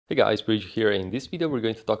Hey guys, Bridge here. In this video, we're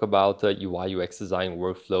going to talk about UI UX design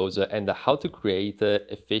workflows and how to create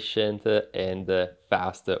efficient and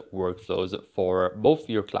fast workflows for both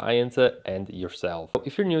your clients and yourself.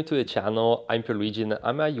 If you're new to the channel, I'm Pierluigi.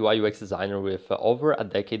 I'm a UI UX designer with over a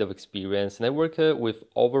decade of experience, and I work with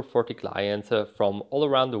over 40 clients from all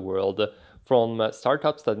around the world, from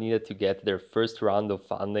startups that needed to get their first round of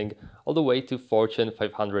funding all the way to Fortune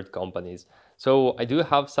 500 companies. So I do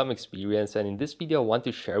have some experience, and in this video I want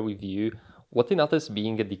to share with you what I notice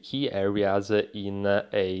being the key areas in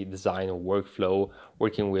a design workflow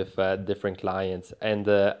working with different clients. And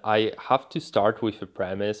I have to start with a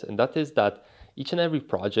premise, and that is that each and every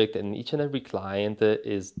project and each and every client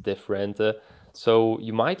is different. So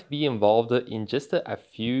you might be involved in just a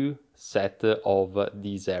few set of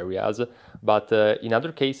these areas, but in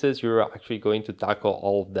other cases you're actually going to tackle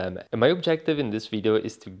all of them. And my objective in this video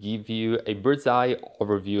is to give you a bird's eye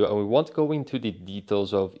overview, and we won't go into the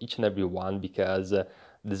details of each and every one because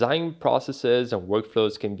design processes and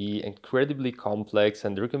workflows can be incredibly complex,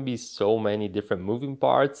 and there can be so many different moving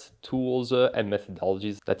parts, tools, and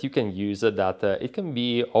methodologies that you can use that it can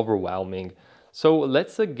be overwhelming. So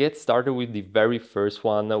let's get started with the very first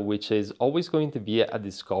one, which is always going to be a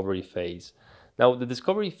discovery phase. Now, the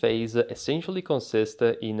discovery phase essentially consists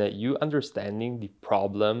in you understanding the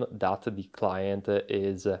problem that the client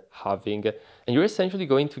is having, and you're essentially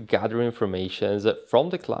going to gather information from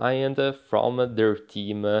the client, from their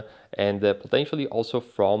team, and potentially also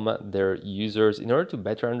from their users in order to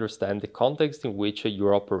better understand the context in which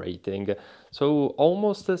you're operating. So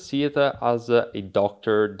almost see it as a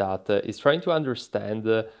doctor that is trying to understand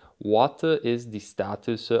what is the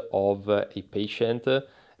status of a patient.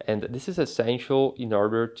 And this is essential in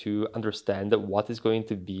order to understand what is going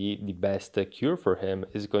to be the best cure for him.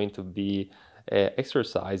 Is it going to be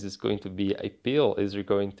exercise? Is it going to be a pill? Is it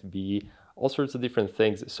going to be all sorts of different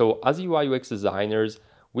things? So as UI UX designers,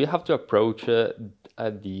 we have to approach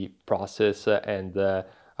the process and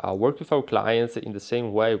work with our clients in the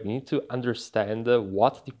same way. We need to understand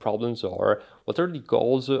what the problems are, what are the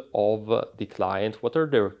goals of the client, what are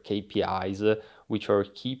their KPIs, which are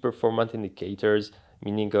key performance indicators,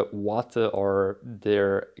 meaning what are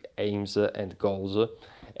their aims and goals.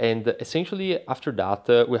 And essentially after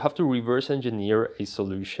that, we have to reverse engineer a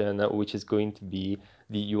solution, which is going to be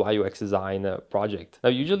the UI UX design project. Now,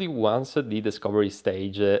 usually once the discovery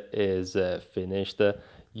stage is finished,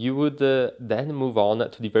 you would then move on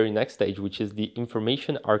to the very next stage, which is the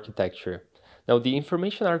information architecture. Now, the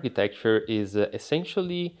information architecture is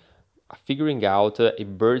essentially figuring out a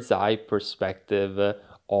bird's eye perspective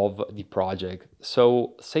of the project.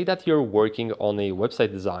 So say that you're working on a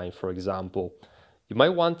website design, for example. You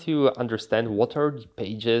might want to understand what are the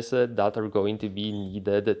pages that are going to be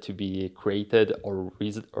needed to be created or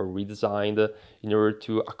redesigned in order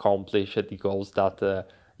to accomplish the goals that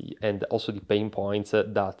and also the pain points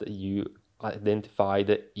that you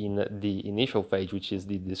identified in the initial phase, which is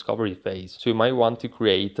the discovery phase. So you might want to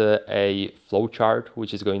create a flowchart,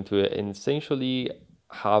 which is going to essentially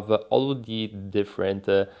have all of the different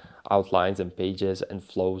outlines and pages and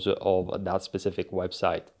flows of that specific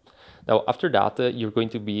website. Now, after that, you're going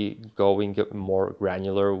to be going more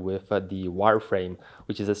granular with the wireframe,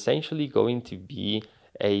 which is essentially going to be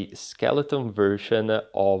a skeleton version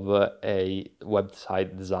of a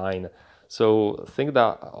website design. So think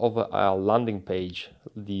that of a landing page,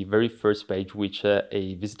 the very first page which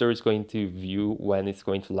a visitor is going to view when it's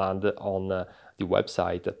going to land on the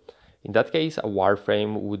website. In that case, a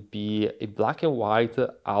wireframe would be a black and white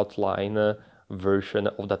outline version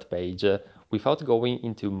of that page without going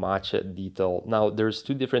into much detail. Now, there's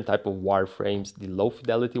two different types of wireframes, the low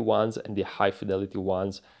fidelity ones and the high fidelity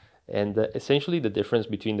ones. And essentially the difference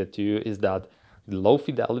between the two is that the low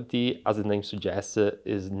fidelity, as the name suggests,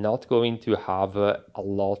 is not going to have a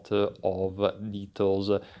lot of details.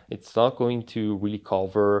 It's not going to really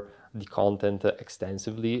cover the content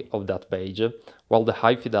extensively of that page, while the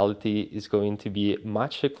high fidelity is going to be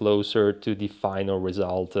much closer to the final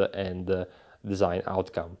result and design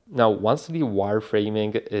outcome. Now, once the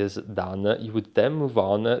wireframing is done, you would then move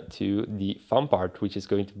on to the fun part, which is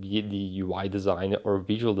going to be the UI design or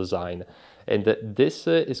visual design. And this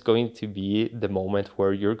is going to be the moment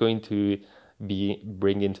where you're going to be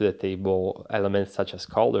bringing to the table elements such as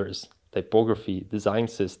colors, typography, design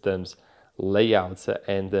systems, layouts,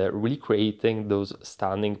 and really creating those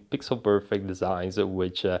stunning pixel perfect designs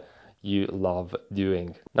which you love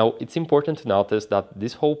doing. Now, it's important to notice that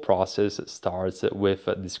this whole process starts with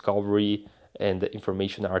discovery and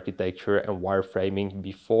information architecture and wireframing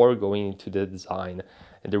before going into the design.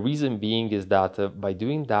 And the reason being is that by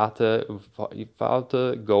doing that, without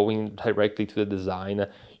going directly to the design,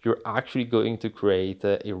 you're actually going to create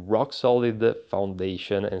a rock solid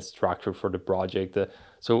foundation and structure for the project.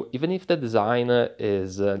 So even if the design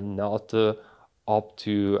is not up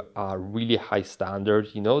to a really high standard,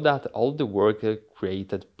 you know that all the work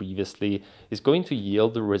created previously is going to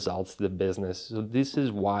yield the results to the business. So this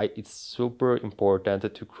is why it's super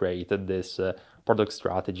important to create this product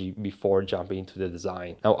strategy before jumping into the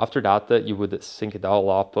design. Now, after that, you would sync it all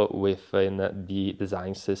up within the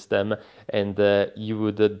design system, and you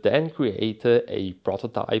would then create a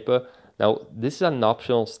prototype. Now, this is an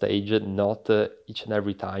optional stage, not each and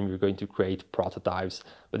every time you're going to create prototypes,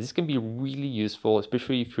 but this can be really useful,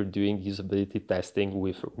 especially if you're doing usability testing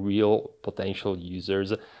with real potential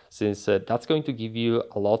users, since that's going to give you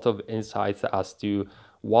a lot of insights as to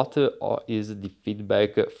what is the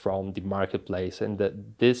feedback from the marketplace, and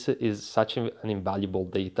this is such an invaluable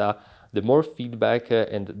data. The more feedback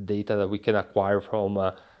and data that we can acquire from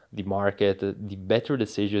the market, the better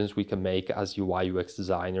decisions we can make as UI UX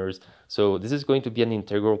designers. So this is going to be an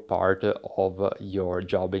integral part of your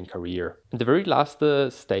job and career. The very last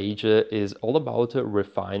stage is all about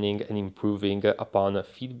refining and improving upon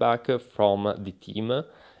feedback from the team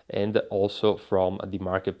and also from the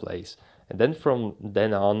marketplace. And then from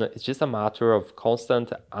then on, it's just a matter of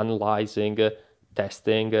constant analyzing,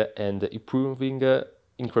 testing, and improving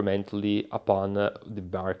incrementally upon the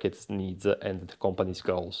market's needs and the company's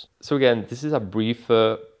goals. So again, this is a brief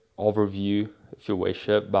overview, if you wish,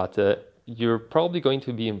 but you're probably going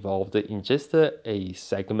to be involved in just a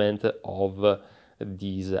segment of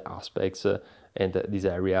these aspects and these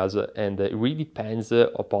areas, and it really depends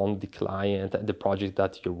upon the client and the project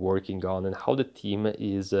that you're working on and how the team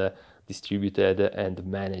is distributed and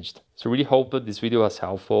managed. So really hope this video was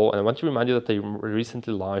helpful, and I want to remind you that I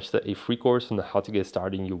recently launched a free course on how to get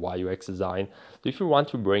started in UI UX design. So if you want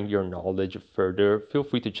to bring your knowledge further, feel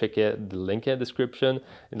free to check the link in the description,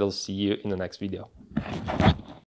 and I'll see you in the next video.